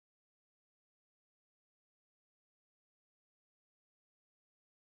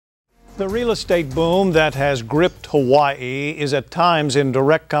The real estate boom that has gripped Hawaii is at times in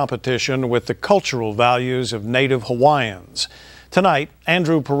direct competition with the cultural values of Native Hawaiians. Tonight,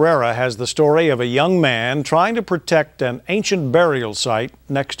 Andrew Pereira has the story of a young man trying to protect an ancient burial site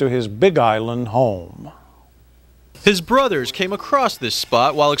next to his Big Island home. His brothers came across this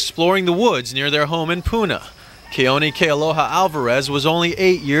spot while exploring the woods near their home in Puna. Keone Kealoha Alvarez was only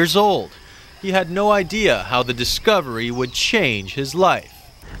 8 years old. He had no idea how the discovery would change his life.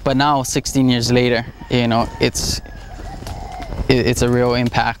 But now, 16 years later, it's a real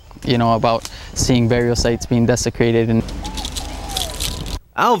impact, about seeing burial sites being desecrated. And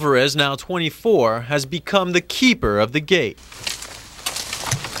Alvarez, now 24, has become the keeper of the gate.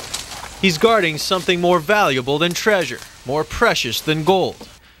 He's guarding something more valuable than treasure, more precious than gold.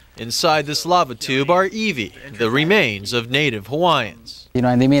 Inside this lava tube are iwi, the remains of Native Hawaiians.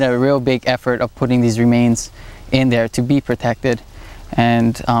 And they made a real big effort of putting these remains in there to be protected.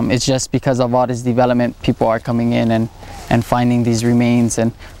 And it's just because of all this development, people are coming in and finding these remains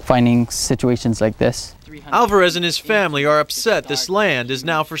and finding situations like this. Alvarez and his family are upset this land is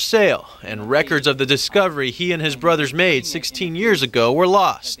now for sale, and records of the discovery he and his brothers made 16 years ago were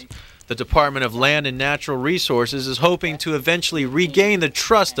lost. The Department of Land and Natural Resources is hoping to eventually regain the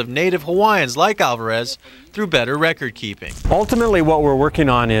trust of Native Hawaiians like Alvarez through better record keeping. Ultimately, what we're working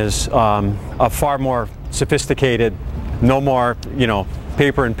on is a far more sophisticated, no more,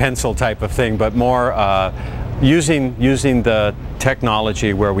 paper and pencil type of thing, but more using the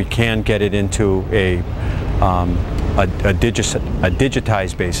technology where we can get it into a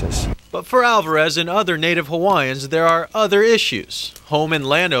digitized basis. But for Alvarez and other Native Hawaiians, there are other issues. Home and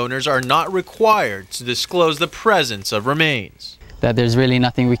landowners are not required to disclose the presence of remains. That there's really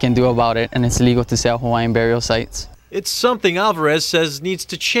nothing we can do about it, and it's illegal to sell Hawaiian burial sites. It's something Alvarez says needs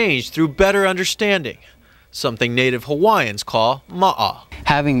to change through better understanding. Something Native Hawaiians call ma'a.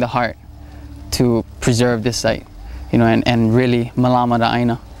 Having the heart to preserve this site, and really malama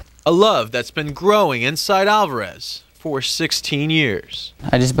aina. A love that's been growing inside Alvarez for 16 years.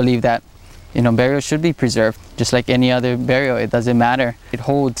 I just believe that, burial should be preserved, just like any other burial. It doesn't matter. It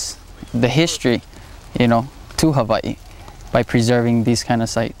holds the history, to Hawaii by preserving these kind of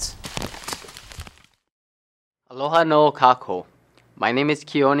sites. Aloha no kako. My name is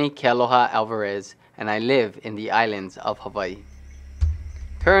Keone Kealoha Alvarez, and I live in the islands of Hawaii.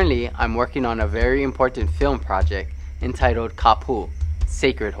 Currently, I'm working on a very important film project entitled Kapu,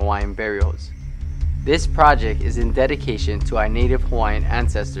 Sacred Hawaiian Burials. This project is in dedication to our Native Hawaiian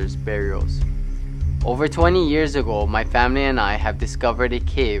ancestors' burials. Over 20 years ago, my family and I have discovered a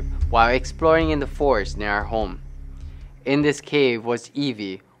cave while exploring in the forest near our home. In this cave was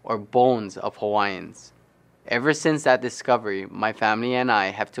iwi, or bones of Hawaiians. Ever since that discovery, my family and I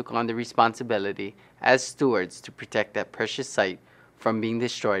have took on the responsibility as stewards to protect that precious site from being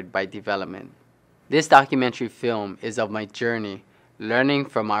destroyed by development. This documentary film is of my journey, learning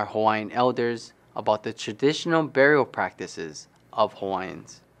from our Hawaiian elders about the traditional burial practices of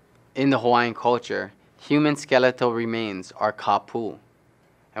Hawaiians. In the Hawaiian culture, human skeletal remains are kapu.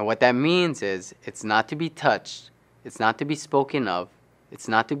 And what that means is, it's not to be touched, it's not to be spoken of, it's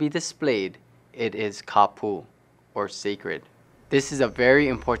not to be displayed, it is kapu, or sacred. This is a very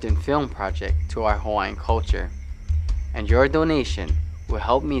important film project to our Hawaiian culture, and your donation will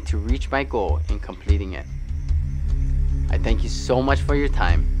help me to reach my goal in completing it. I thank you so much for your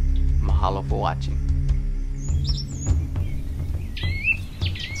time. Mahalo for watching.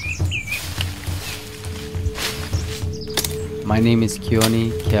 My name is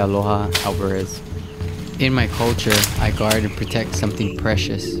Keone Kealoha Alvarez. In my culture, I guard and protect something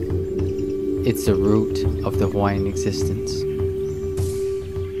precious. It's the root of the Hawaiian existence.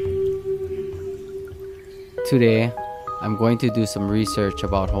 Today, I'm going to do some research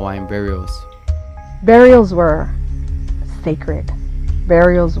about Hawaiian burials. Burials were sacred.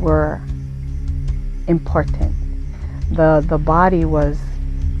 Burials were important. The body was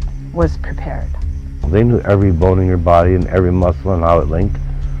prepared. They knew every bone in your body and every muscle and how it linked.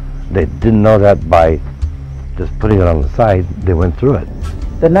 They didn't know that by just putting it on the side. They went through it.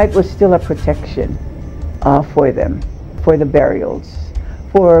 The night was still a protection for them, for the burials,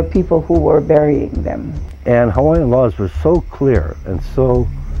 for people who were burying them. And Hawaiian laws were so clear and so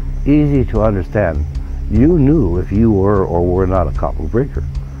easy to understand. You knew if you were or were not a kapu breaker.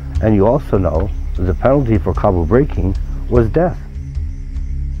 And you also know the penalty for kapu breaking was death.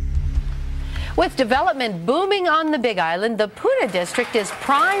 With development booming on the Big Island, the Puna district is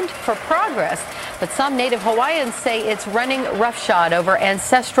primed for progress. But some Native Hawaiians say it's running roughshod over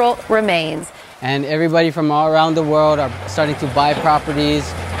ancestral remains. And everybody from all around the world are starting to buy properties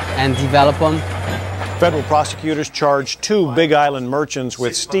and develop them Federal prosecutors charged 2 Big Island merchants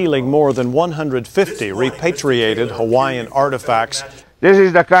with stealing more than 150 repatriated Hawaiian artifacts. This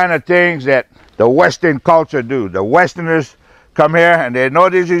is the kind of things that the Western culture do. The Westerners come here and they know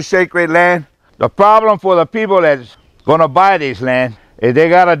this is sacred land. The problem for the people that's gonna buy this land is they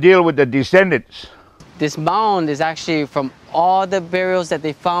gotta deal with the descendants. This mound is actually from all the burials that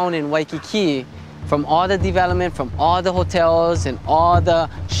they found in Waikiki, from all the development, from all the hotels and all the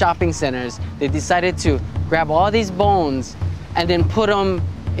shopping centers. They decided to grab all these bones and then put them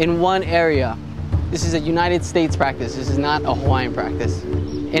in one area. This is a United States practice. This is not a Hawaiian practice.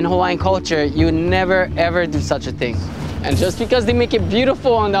 In Hawaiian culture, you never ever do such a thing. And just because they make it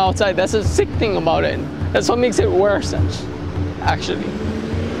beautiful on the outside, that's a sick thing about it. That's what makes it worse, actually.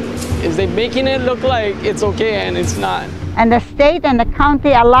 Is they making it look like it's okay and it's not. And the state and the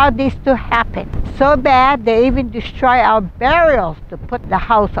county allowed this to happen. So bad, they even destroy our burials to put the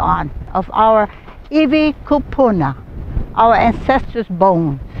house on of our iwi kupuna, our ancestors'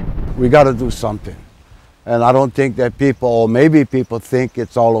 bones. We got to do something. And I don't think that people, or maybe people think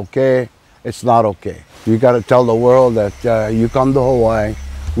it's all okay. It's not okay. You got to tell the world that you come to Hawaii,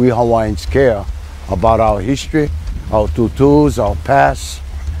 we Hawaiians care about our history, our tutus, our past,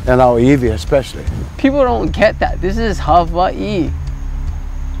 and our iwi especially. People don't get that. This is Hawaii.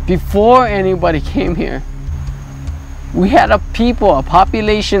 Before anybody came here, we had a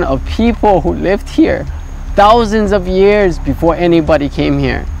population of people who lived here thousands of years before anybody came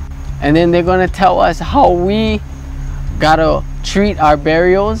here. And then they're gonna tell us how we gotta treat our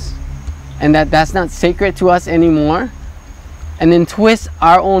burials and that's not sacred to us anymore. And then twist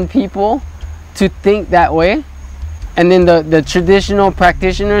our own people to think that way. And then the traditional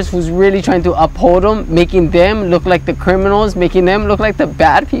practitioners who's really trying to uphold them, making them look like the criminals, making them look like the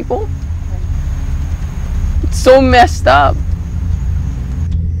bad people. It's so messed up.